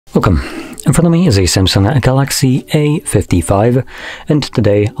Welcome. In front of me is a Samsung Galaxy A55, and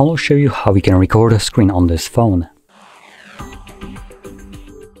today I'll show you how we can record a screen on this phone.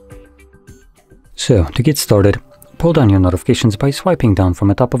 So, to get started, pull down your notifications by swiping down from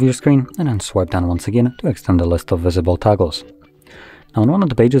the top of your screen and then swipe down once again to extend the list of visible toggles. Now on one of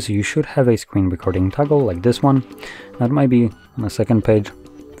the pages you should have a screen recording toggle like this one. That might be on the second page.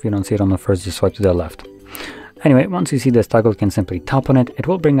 If you don't see it on the first, just swipe to the left. Anyway, once you see this toggle, you can simply tap on it. It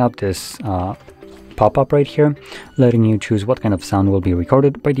will bring up this pop-up right here, letting you choose what kind of sound will be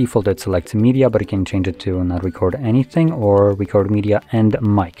recorded. By default it selects media, but you can change it to not record anything or record media and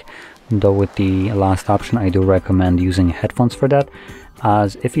mic. Though with the last option I do recommend using headphones for that,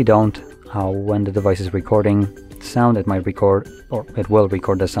 as if you don't, when the device is recording sound, it might record, or it will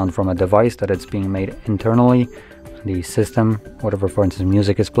record the sound from a device that it's being made internally, the system, whatever, for instance,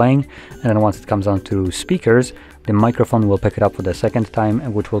 music is playing, and then once it comes onto speakers, the microphone will pick it up for the second time,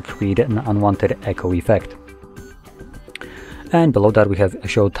 which will create an unwanted echo effect. And below that we have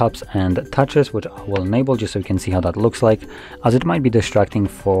show taps and touches, which I will enable just so you can see how that looks like, as it might be distracting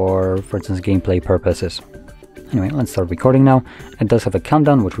for instance, gameplay purposes. Anyway, let's start recording now. It does have a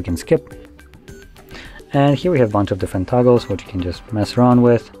countdown, which we can skip. And here we have a bunch of different toggles, which you can just mess around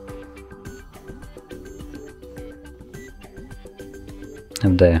with.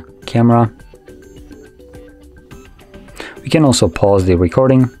 And the camera. We can also pause the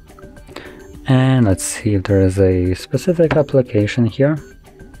recording. And let's see if there is a specific application here.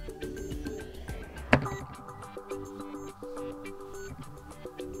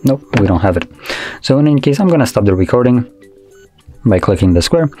 Nope, we don't have it. So in any case, I'm going to stop the recording by clicking the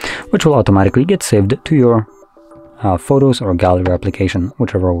square, which will automatically get saved to your photos or gallery application,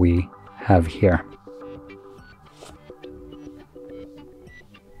 whichever we have here.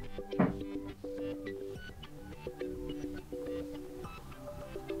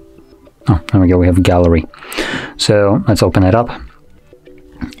 Oh, there we go, we have gallery. So let's open it up.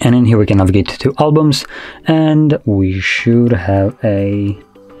 And in here we can navigate to albums, and we should have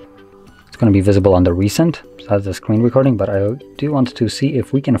it's going to be visible under recent. So that's the screen recording, but I do want to see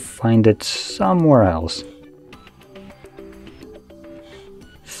if we can find it somewhere else.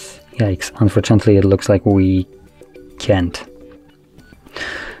 Yikes, unfortunately it looks like we can't.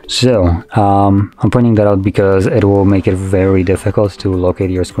 So, I'm pointing that out because it will make it very difficult to locate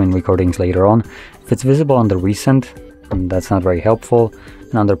your screen recordings later on. If it's visible under recent, that's not very helpful.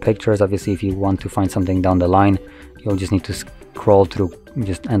 And under pictures, obviously, if you want to find something down the line, you'll just need to scroll through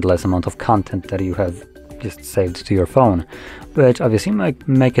just endless amount of content that you have just saved to your phone, which obviously might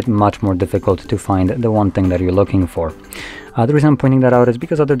make it much more difficult to find the one thing that you're looking for. The reason I'm pointing that out is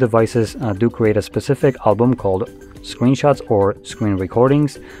because other devices do create a specific album called screenshots or screen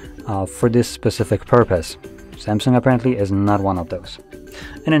recordings for this specific purpose. Samsung apparently is not one of those.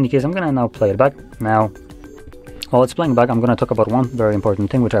 In any case, I'm going to now play it back. Now, while it's playing back, I'm going to talk about one very important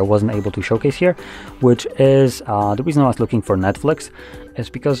thing which I wasn't able to showcase here, which is the reason I was looking for Netflix is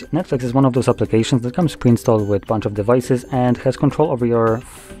because Netflix is one of those applications that comes pre-installed with a bunch of devices and has control over your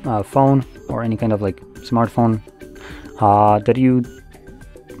phone or any kind of like smartphone that you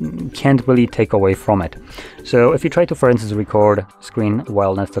can't really take away from it. So if you try to, for instance, record screen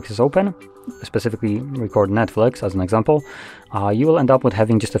while Netflix is open, specifically record Netflix as an example, you will end up with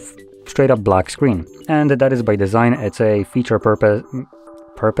having just a straight up black screen. And that is by design. It's a feature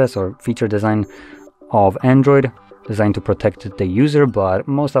purpose or feature design of Android, designed to protect the user, but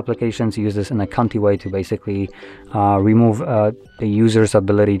most applications use this in a cunty way to basically remove the user's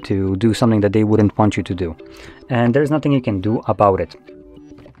ability to do something that they wouldn't want you to do. And there's nothing you can do about it.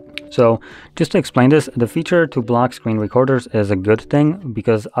 So just to explain this, the feature to block screen recorders is a good thing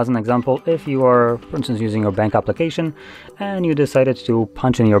because, as an example, if you are, for instance, using your bank application and you decided to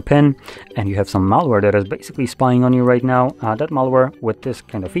punch in your PIN and you have some malware that is basically spying on you right now, that malware with this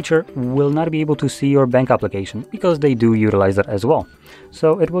kind of feature will not be able to see your bank application because they do utilize that as well.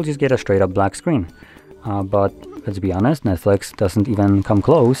 So it will just get a straight up black screen. But let's be honest, Netflix doesn't even come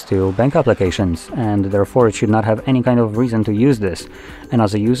close to bank applications, and therefore it should not have any kind of reason to use this. And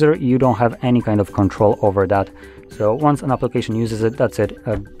as a user, you don't have any kind of control over that. So once an application uses it, that's it.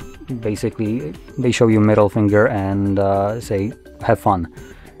 Basically, they show you middle finger and say, have fun.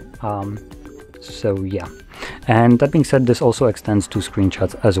 So yeah. And that being said, this also extends to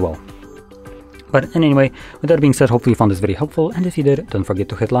screenshots as well. But anyway, with that being said, hopefully you found this video helpful, and if you did, don't forget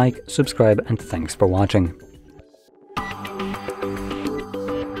to hit like, subscribe, and thanks for watching.